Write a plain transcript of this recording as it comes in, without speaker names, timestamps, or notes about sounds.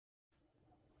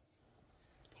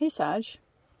Hey Sag,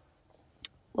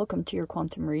 welcome to your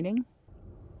quantum reading.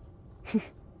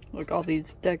 Look, all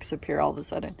these decks appear all of a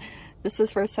sudden. This is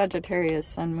for Sagittarius,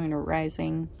 Sun, Moon, or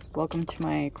Rising. Welcome to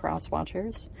my cross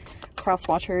watchers. Cross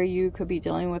watcher, you could be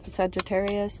dealing with a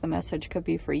Sagittarius. The message could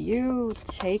be for you.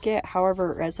 Take it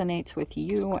however it resonates with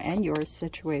you and your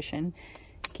situation.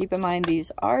 Keep in mind,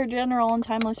 these are general and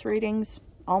timeless readings.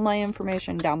 All my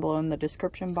information down below in the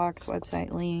description box,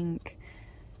 website link,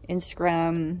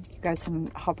 Instagram. You guys can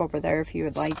hop over there if you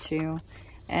would like to.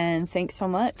 And thanks so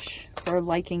much for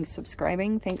liking,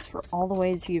 subscribing. Thanks for all the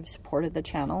ways you've supported the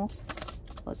channel.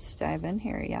 Let's dive in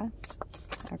here, yeah?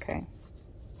 Okay.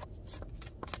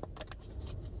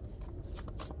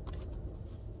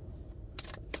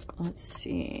 Let's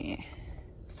see.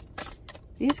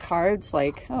 These cards,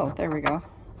 like, oh, there we go.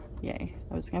 Yay.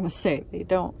 I was gonna say, they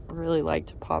don't really like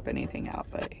to pop anything out,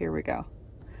 but here we go.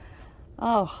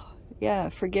 Oh, yeah,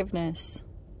 forgiveness.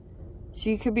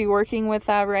 So you could be working with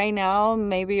that right now.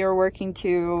 Maybe you're working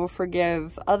to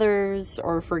forgive others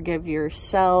or forgive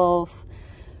yourself.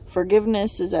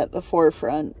 Forgiveness is at the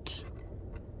forefront.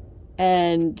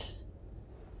 And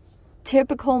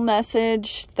typical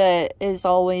message that is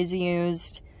always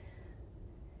used,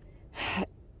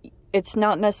 it's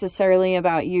not necessarily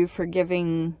about you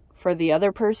forgiving for the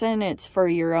other person. It's for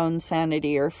your own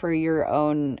sanity or for your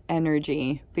own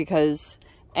energy, because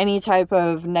any type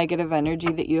of negative energy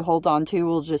that you hold on to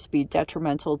will just be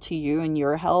detrimental to you and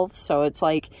your health. So it's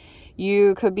like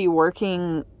you could be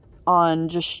working on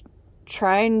just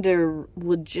trying to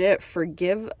legit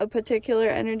forgive a particular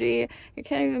energy. I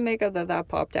can't even make up that that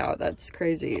popped out. That's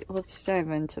crazy. Let's dive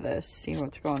into this, see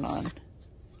what's going on.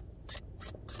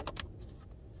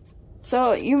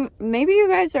 So maybe you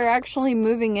guys are actually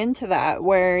moving into that,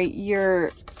 where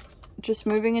you're just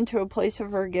moving into a place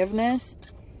of forgiveness.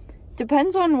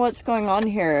 Depends on what's going on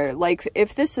here. Like,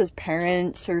 if this is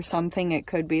parents or something, it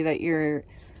could be that you're,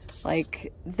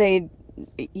 like, they,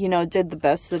 you know, did the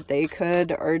best that they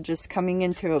could, or just coming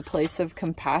into a place of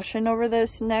compassion over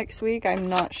this next week. I'm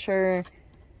not sure.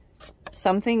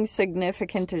 Something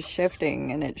significant is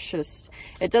shifting, and it's just,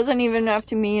 it doesn't even have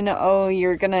to mean, oh,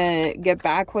 you're gonna get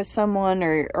back with someone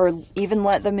or even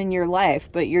let them in your life,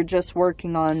 but you're just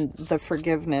working on the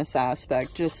forgiveness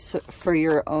aspect just for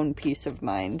your own peace of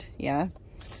mind. Yeah.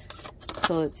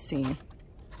 So let's see.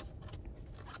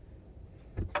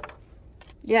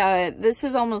 Yeah, this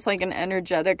is almost like an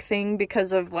energetic thing,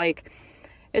 because of, like,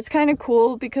 it's kind of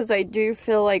cool because I do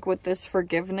feel like with this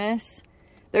forgiveness,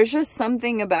 there's just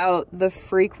something about the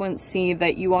frequency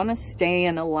that you want to stay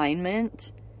in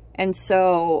alignment. And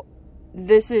so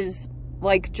this is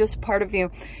like just part of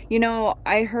you. You know,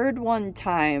 I heard one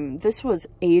time, this was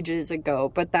ages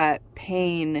ago, but that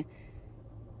pain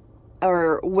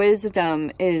or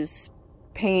wisdom is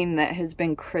pain that has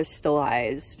been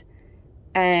crystallized.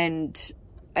 And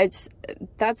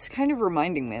that's kind of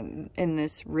reminding me in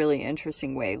this really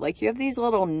interesting way. Like, you have these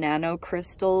little nano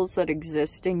crystals that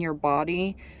exist in your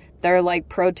body. They're like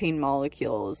protein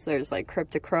molecules. There's like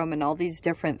cryptochrome and all these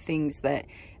different things that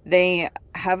they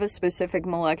have a specific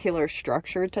molecular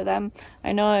structure to them.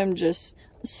 I know I'm just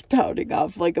spouting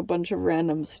off like a bunch of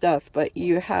random stuff, but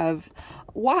you have,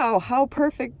 wow, how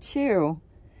perfect too,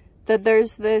 that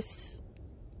there's this,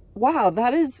 wow,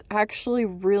 that is actually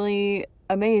really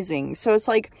amazing. So it's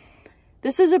like,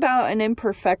 this is about an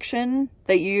imperfection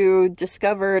that you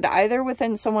discovered either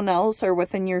within someone else or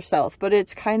within yourself, but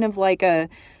it's kind of like a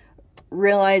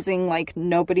realizing, like,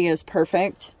 nobody is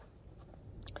perfect.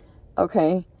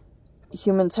 Okay,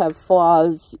 humans have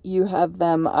flaws, you have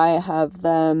them, I have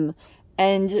them,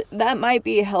 and that might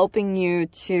be helping you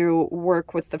to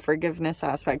work with the forgiveness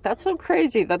aspect. That's so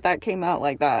crazy that that came out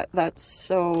like that. That's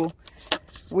so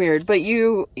weird. But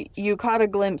you caught a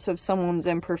glimpse of someone's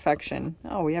imperfection.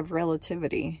 Oh, we have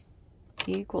relativity.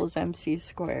 E equals MC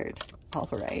squared. All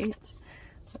right.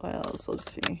 What else?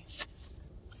 Let's see.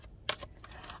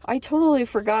 I totally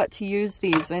forgot to use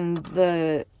these in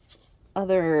the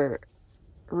other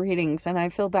readings, and I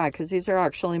feel bad because these are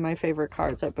actually my favorite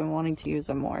cards. I've been wanting to use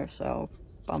them more, so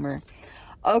bummer.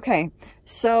 Okay,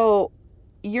 so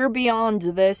you're beyond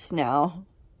this now.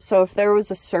 So if there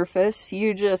was a surface,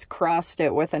 you just crossed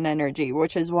it with an energy,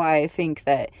 which is why I think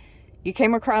that you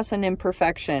came across an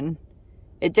imperfection.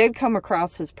 It did come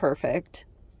across as perfect.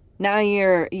 Now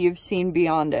you've seen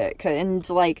beyond it. And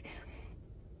like,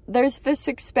 there's this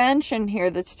expansion here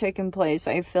that's taken place,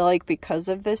 I feel like, because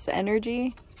of this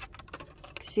energy.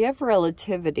 Because you have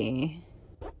relativity.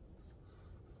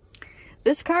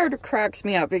 This card cracks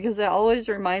me up because it always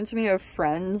reminds me of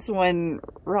Friends, when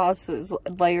Ross is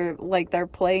like they're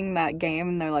playing that game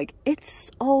and they're like, it's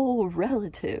all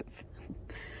relative.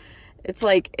 It's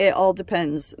like, it all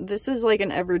depends. This is like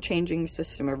an ever-changing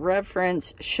system of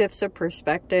reference, shifts of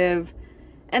perspective.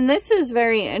 And this is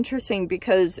very interesting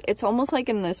because it's almost like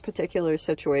in this particular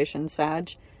situation,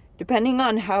 Sag, depending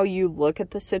on how you look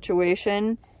at the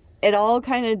situation, it all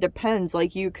kind of depends.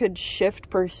 Like, you could shift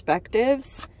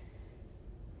perspectives.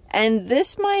 And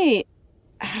this might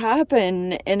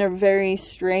happen in a very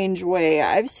strange way.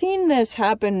 I've seen this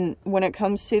happen when it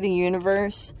comes to the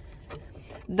universe,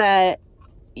 that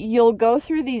you'll go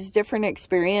through these different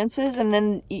experiences and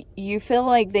then you feel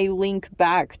like they link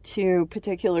back to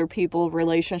particular people,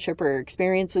 relationship, or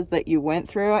experiences that you went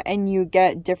through, and you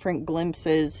get different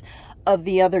glimpses of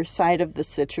the other side of the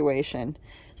situation.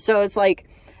 So it's like,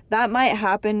 that might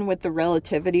happen with the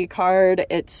relativity card.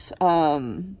 It's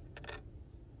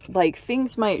like,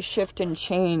 things might shift and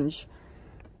change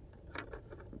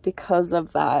because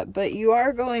of that. But you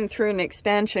are going through an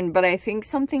expansion, but I think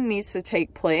something needs to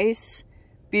take place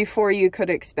before you could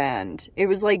expand. It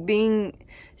was like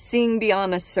seeing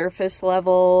beyond a surface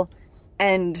level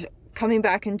and coming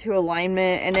back into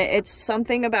alignment. And it's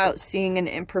something about seeing an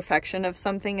imperfection of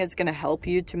something is going to help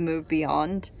you to move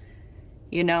beyond,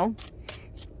 you know?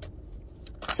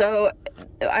 So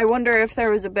I wonder if there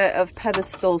was a bit of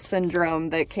pedestal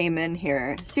syndrome that came in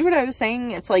here. See what I was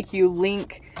saying? It's like you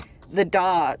link the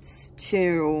dots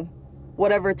to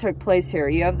whatever took place here.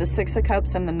 You have the Six of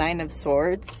Cups and the Nine of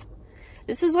Swords.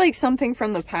 This is like something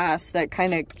from the past that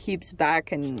kind of keeps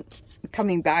back and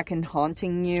coming back and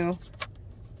haunting you.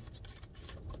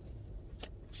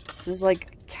 This is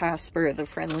like Casper, the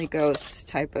friendly ghost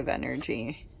type of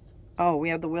energy. Oh, we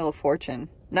have the Wheel of Fortune.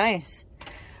 Nice.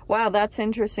 Wow, that's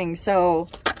interesting. So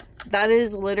that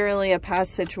is literally a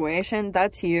past situation.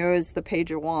 That's you as the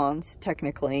Page of Wands,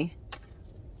 technically.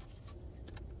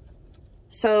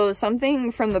 So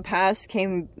something from the past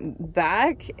came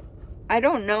back. I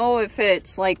don't know if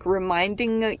it's like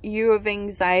reminding you of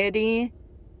anxiety,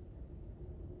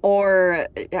 or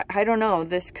I don't know.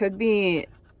 This could be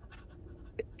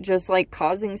just like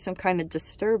causing some kind of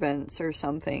disturbance or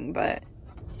something, but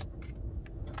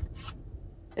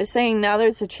it's saying now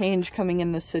there's a change coming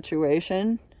in this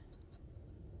situation.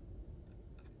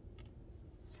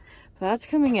 That's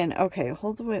coming in. Okay,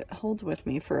 hold with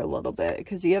me for a little bit,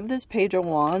 because you have this Page of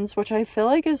Wands, which I feel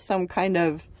like is some kind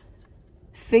of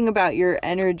thing about your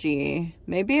energy.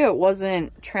 Maybe it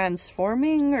wasn't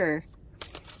transforming, or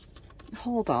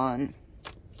hold on.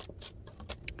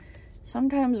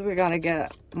 Sometimes we gotta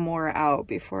get more out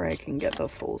before I can get the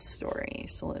full story.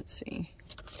 So let's see.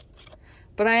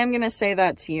 But I am gonna say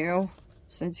that's you,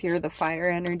 since you're the fire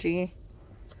energy.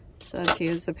 So that's you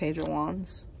as the Page of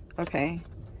Wands. Okay.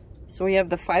 So we have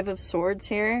the Five of Swords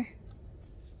here.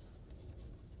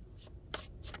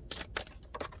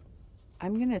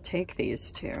 I'm gonna take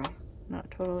these two.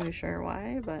 Not totally sure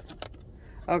why, but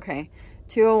okay.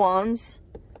 Two of Wands.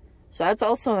 So that's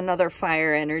also another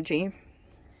fire energy.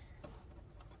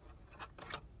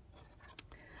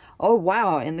 Oh,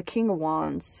 wow. And the King of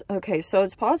Wands. Okay, so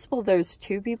it's possible there's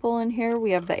two people in here.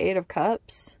 We have the Eight of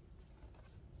Cups.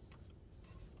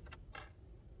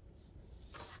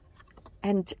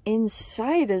 And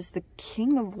inside is the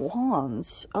King of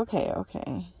Wands. Okay,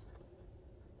 okay.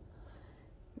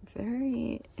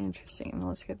 Very interesting.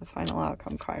 Let's get the final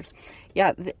outcome card.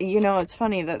 Yeah, you know, it's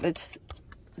funny that the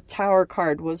Tower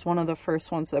card was one of the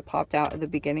first ones that popped out at the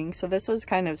beginning. So this was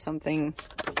kind of something,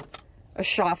 a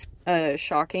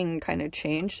shocking kind of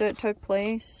change that took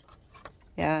place.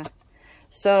 Yeah.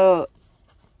 So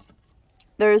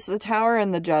there's the Tower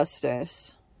and the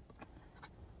Justice.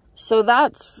 So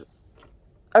that's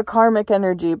a karmic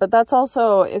energy, but that's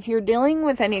also, if you're dealing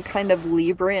with any kind of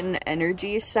Libran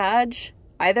energy, Sag,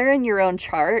 either in your own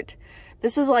chart,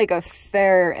 this is like a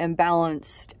fair and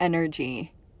balanced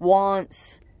energy.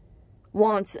 Wants,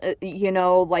 you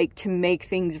know, like to make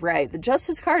things right. The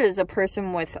Justice card is a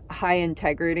person with high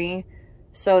integrity.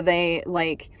 So they,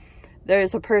 like,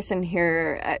 there's a person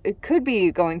here, it could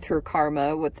be going through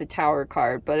karma with the Tower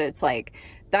card, but it's like,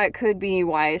 that could be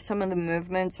why some of the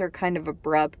movements are kind of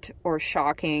abrupt or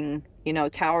shocking. You know,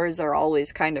 towers are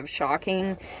always kind of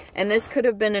shocking. And this could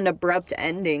have been an abrupt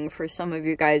ending for some of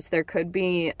you guys. There could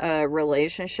be a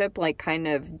relationship like kind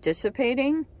of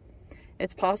dissipating.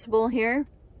 It's possible here.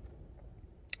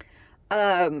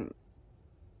 But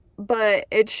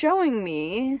it's showing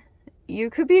me you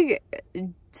could be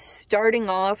starting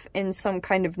off in some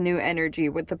kind of new energy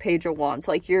with the Page of Wands.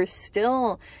 Like, you're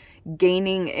still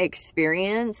gaining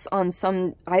experience on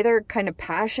some either kind of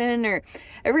passion, or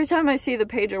every time I see the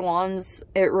Page of Wands,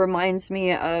 it reminds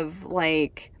me of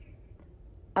like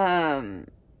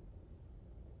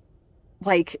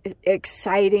like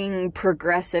exciting,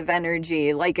 progressive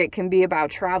energy. Like it can be about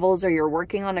travels, or you're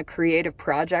working on a creative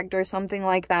project or something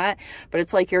like that. But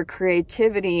it's like your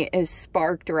creativity is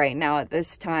sparked right now at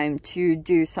this time to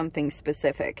do something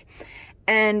specific.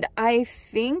 And I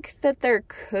think that there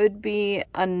could be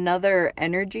another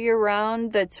energy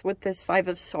around that's with this Five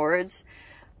of Swords.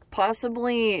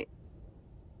 Possibly,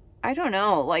 I don't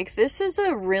know, like this is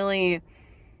a really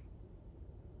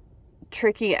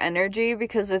tricky energy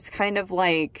because it's kind of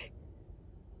like,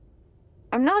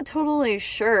 I'm not totally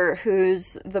sure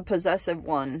who's the possessive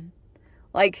one.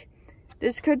 Like,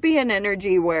 this could be an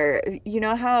energy where, you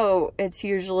know how it's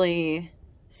usually,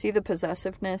 see the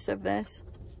possessiveness of this?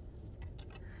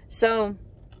 So,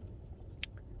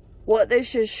 what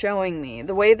this is showing me,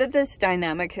 the way that this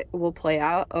dynamic will play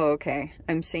out, oh, okay,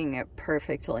 I'm seeing it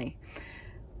perfectly.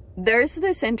 There's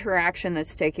this interaction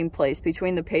that's taking place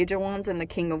between the Page of Wands and the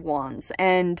King of Wands,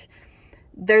 and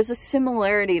there's a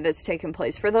similarity that's taking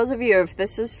place. For those of you, if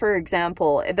this is, for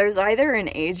example, there's either an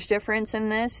age difference in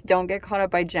this, don't get caught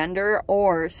up by gender,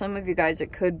 or some of you guys,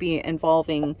 it could be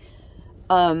involving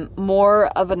more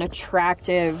of an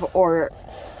attractive or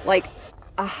like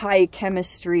a high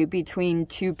chemistry between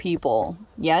two people.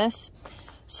 Yes?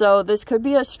 So this could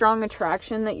be a strong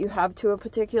attraction that you have to a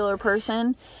particular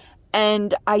person.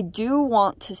 And I do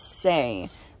want to say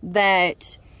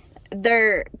that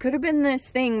there could have been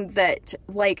this thing that,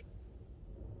 like,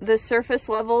 the surface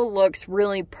level looks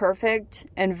really perfect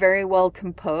and very well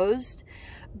composed,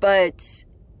 but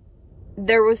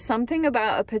there was something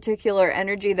about a particular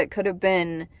energy that could have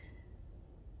been,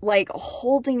 like,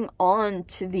 holding on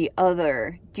to the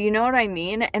other. Do you know what I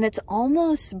mean? And it's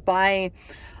almost by,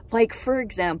 like, for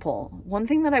example, one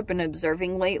thing that I've been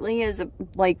observing lately is,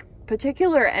 like,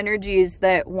 particular energies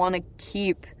that want to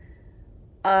keep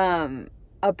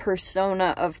a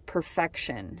persona of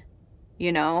perfection,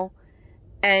 you know?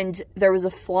 And there was a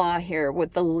flaw here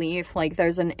with the leaf, like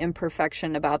there's an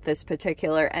imperfection about this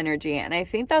particular energy. And I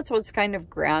think that's what's kind of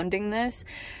grounding this,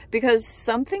 because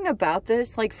something about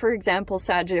this, like for example,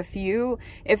 Sag,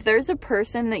 if there's a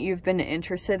person that you've been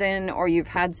interested in or you've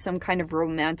had some kind of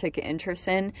romantic interest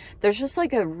in, there's just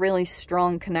like a really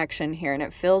strong connection here. And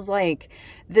it feels like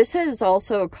this has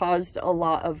also caused a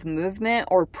lot of movement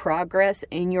or progress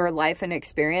in your life and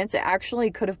experience. It actually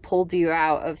could have pulled you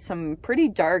out of some pretty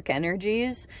dark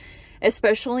energies,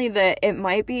 especially that it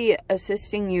might be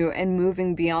assisting you in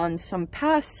moving beyond some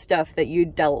past stuff that you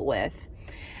dealt with.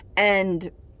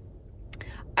 And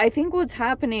I think what's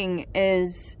happening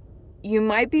is you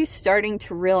might be starting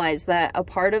to realize that a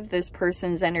part of this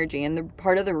person's energy, and the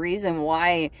part of the reason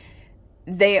why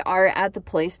they are at the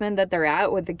placement that they're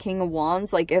at with the King of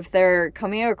Wands, like if they're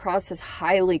coming across as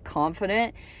highly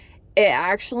confident, it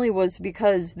actually was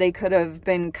because they could have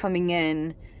been coming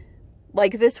in,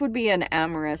 like this would be an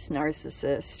amorous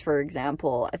narcissist, for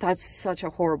example. That's such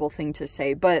a horrible thing to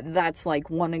say, but that's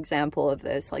like one example of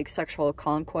this, like sexual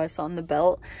conquest on the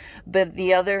belt. But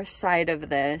the other side of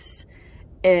this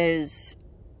is,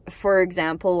 for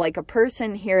example, like a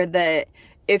person here that,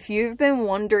 if you've been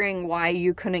wondering why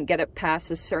you couldn't get it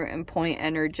past a certain point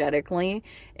energetically,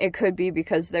 it could be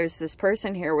because there's this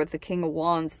person here with the King of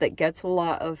Wands that gets a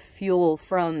lot of fuel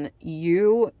from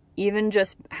you, even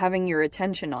just having your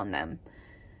attention on them.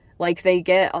 Like they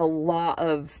get a lot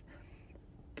of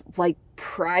like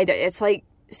pride. It's like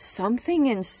something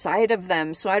inside of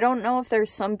them. So I don't know if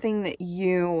there's something that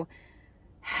you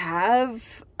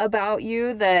have about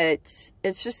you that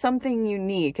it's just something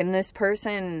unique. And this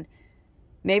person,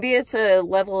 maybe it's a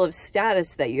level of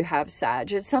status that you have,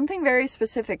 Sag. It's something very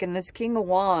specific. And this King of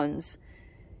Wands,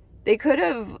 they could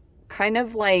have kind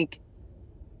of like,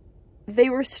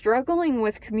 they were struggling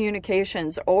with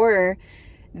communications, or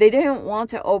they didn't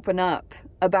want to open up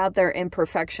about their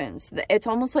imperfections. It's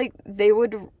almost like they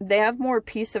have more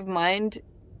peace of mind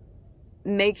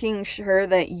making sure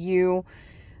that you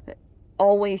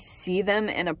always see them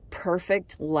in a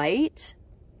perfect light.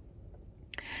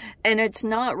 And it's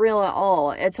not real at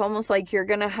all. It's almost like you're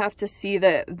gonna have to see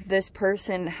that this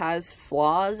person has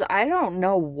flaws. I don't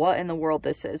know what in the world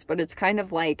this is, but it's kind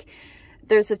of like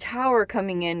there's a tower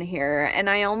coming in here. And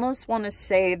I almost want to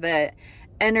say that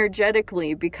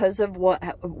energetically, because of what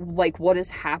has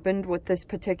happened with this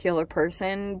particular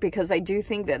person, because I do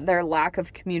think that their lack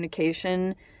of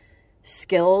communication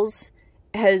skills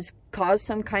has caused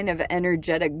some kind of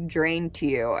energetic drain to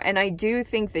you. And I do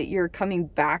think that you're coming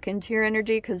back into your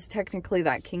energy, because technically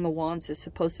that King of Wands is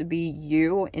supposed to be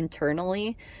you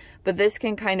internally. But this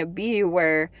can kind of be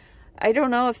where, I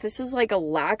don't know if this is like a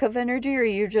lack of energy, or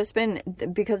you've just been,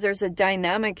 because there's a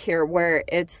dynamic here where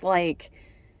it's like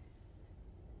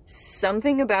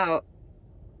something about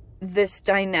this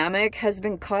dynamic has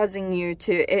been causing you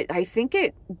to, I think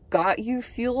it got you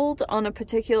fueled on a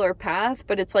particular path,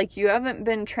 but it's like you haven't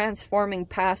been transforming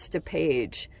past a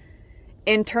page.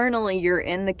 Internally, you're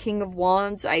in the King of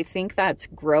Wands. I think that's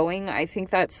growing. I think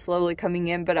that's slowly coming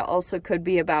in, but it also could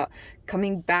be about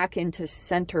coming back into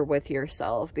center with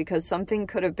yourself, because something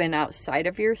could have been outside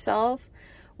of yourself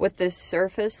with this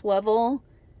surface level.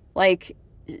 Like,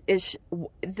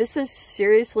 this is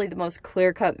seriously the most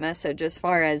clear-cut message as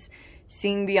far as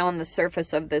seeing beyond the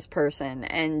surface of this person.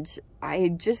 And I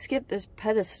just get this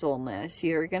pedestalness.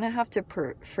 You're gonna have to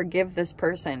forgive this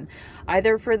person,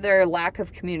 either for their lack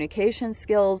of communication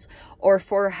skills, or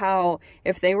for how,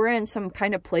 if they were in some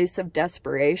kind of place of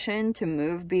desperation to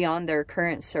move beyond their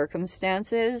current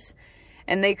circumstances,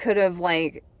 and they could have,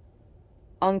 like,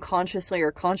 unconsciously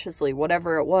or consciously,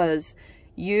 whatever it was,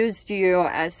 used you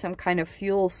as some kind of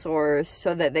fuel source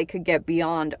so that they could get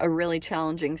beyond a really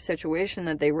challenging situation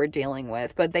that they were dealing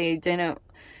with. But they didn't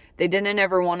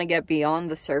ever want to get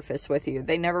beyond the surface with you.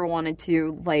 They never wanted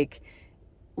to, like,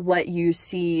 let you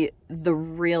see the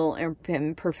real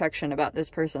imperfection about this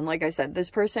person. Like I said, this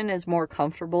person is more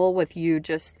comfortable with you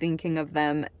just thinking of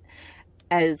them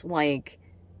as, like,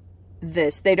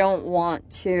 this. They don't want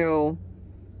to,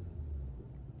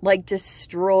 like,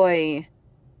 destroy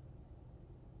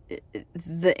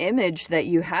the image that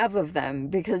you have of them,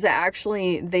 because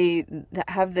actually they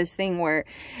have this thing where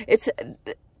it's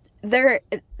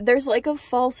there's like a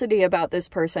falsity about this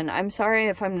person. I'm sorry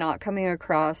if I'm not coming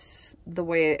across the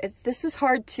way this is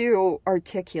hard to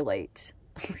articulate.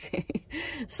 Okay,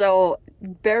 so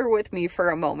bear with me for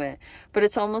a moment, but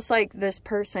it's almost like this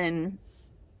person,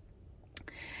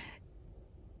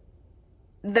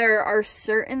 there are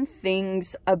certain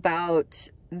things about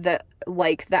the,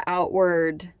 like, the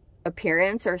outward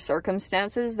appearance or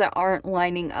circumstances that aren't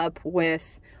lining up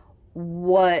with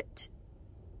what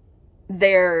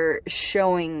they're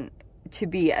showing to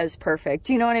be as perfect.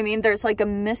 Do you know what I mean? There's like a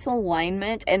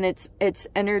misalignment, and it's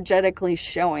energetically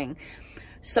showing.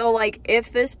 So, like,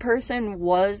 if this person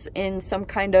was in some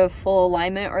kind of full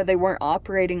alignment, or they weren't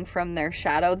operating from their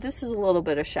shadow, this is a little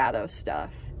bit of shadow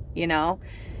stuff, you know?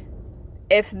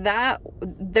 If that,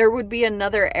 there would be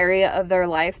another area of their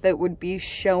life that would be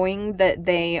showing that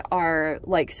they are,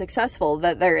 like, successful,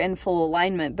 that they're in full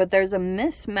alignment, but there's a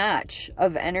mismatch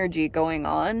of energy going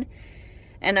on.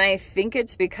 And I think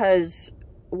it's because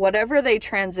whatever they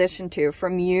transition to,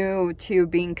 from you to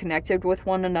being connected with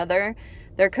one another,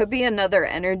 there could be another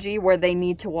energy where they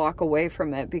need to walk away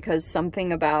from it, because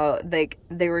something about, like,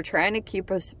 they were trying to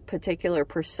keep a particular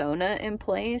persona in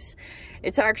place.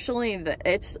 It's actually,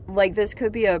 it's like, this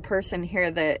could be a person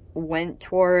here that went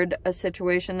toward a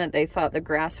situation that they thought the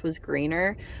grass was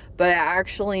greener, but it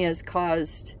actually has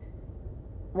caused,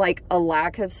 like, a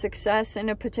lack of success in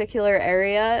a particular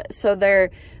area. So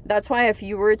that's why if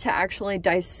you were to actually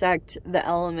dissect the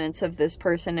elements of this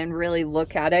person and really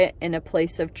look at it in a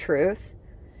place of truth,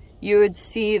 you would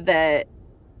see that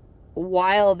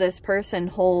while this person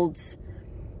holds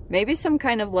maybe some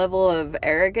kind of level of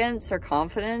arrogance or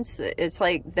confidence, it's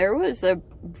like there was a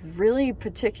really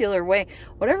particular way,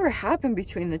 whatever happened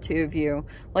between the two of you,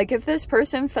 like if this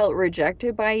person felt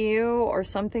rejected by you or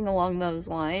something along those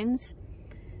lines,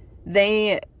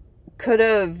 they could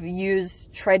have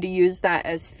tried to use that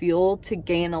as fuel to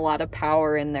gain a lot of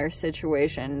power in their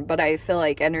situation. But I feel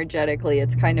like energetically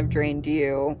it's kind of drained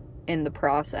you in the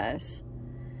process.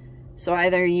 So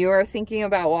either you are thinking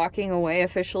about walking away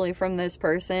officially from this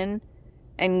person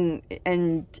and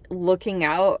looking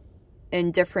out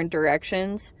in different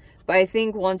directions. But I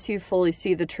think once you fully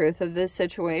see the truth of this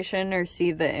situation, or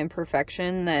see the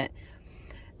imperfection, that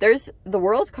the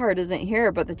World card isn't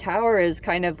here, but the Tower is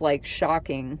kind of like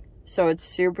shocking. So it's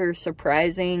super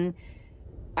surprising.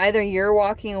 Either you're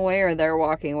walking away or they're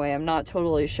walking away. I'm not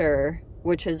totally sure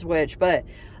which is which, but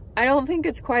I don't think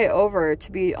it's quite over,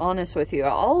 to be honest with you.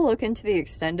 I'll look into the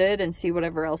extended and see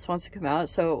whatever else wants to come out.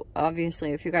 So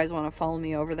obviously, if you guys want to follow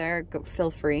me over there,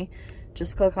 feel free.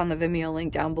 Just click on the Vimeo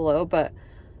link down below. But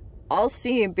I'll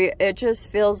see. It just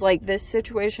feels like this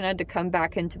situation had to come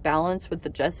back into balance with the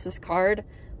Justice card.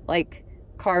 Like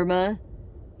karma,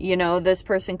 you know, this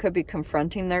person could be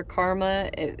confronting their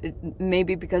karma,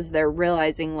 maybe because they're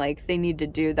realizing like they need to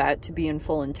do that to be in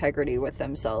full integrity with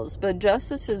themselves. But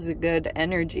justice is a good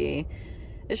energy.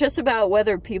 It's just about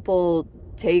whether people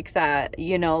take that,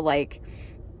 you know, like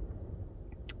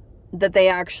that they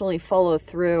actually follow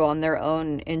through on their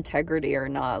own integrity or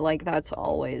not. Like, that's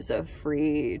always a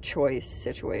free choice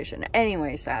situation.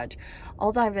 Anyway, Sag,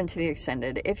 I'll dive into the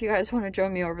extended. If you guys want to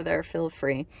join me over there, feel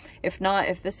free. If not,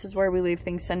 if this is where we leave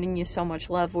things, sending you so much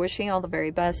love, wishing you all the very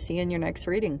best. See you in your next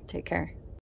reading. Take care.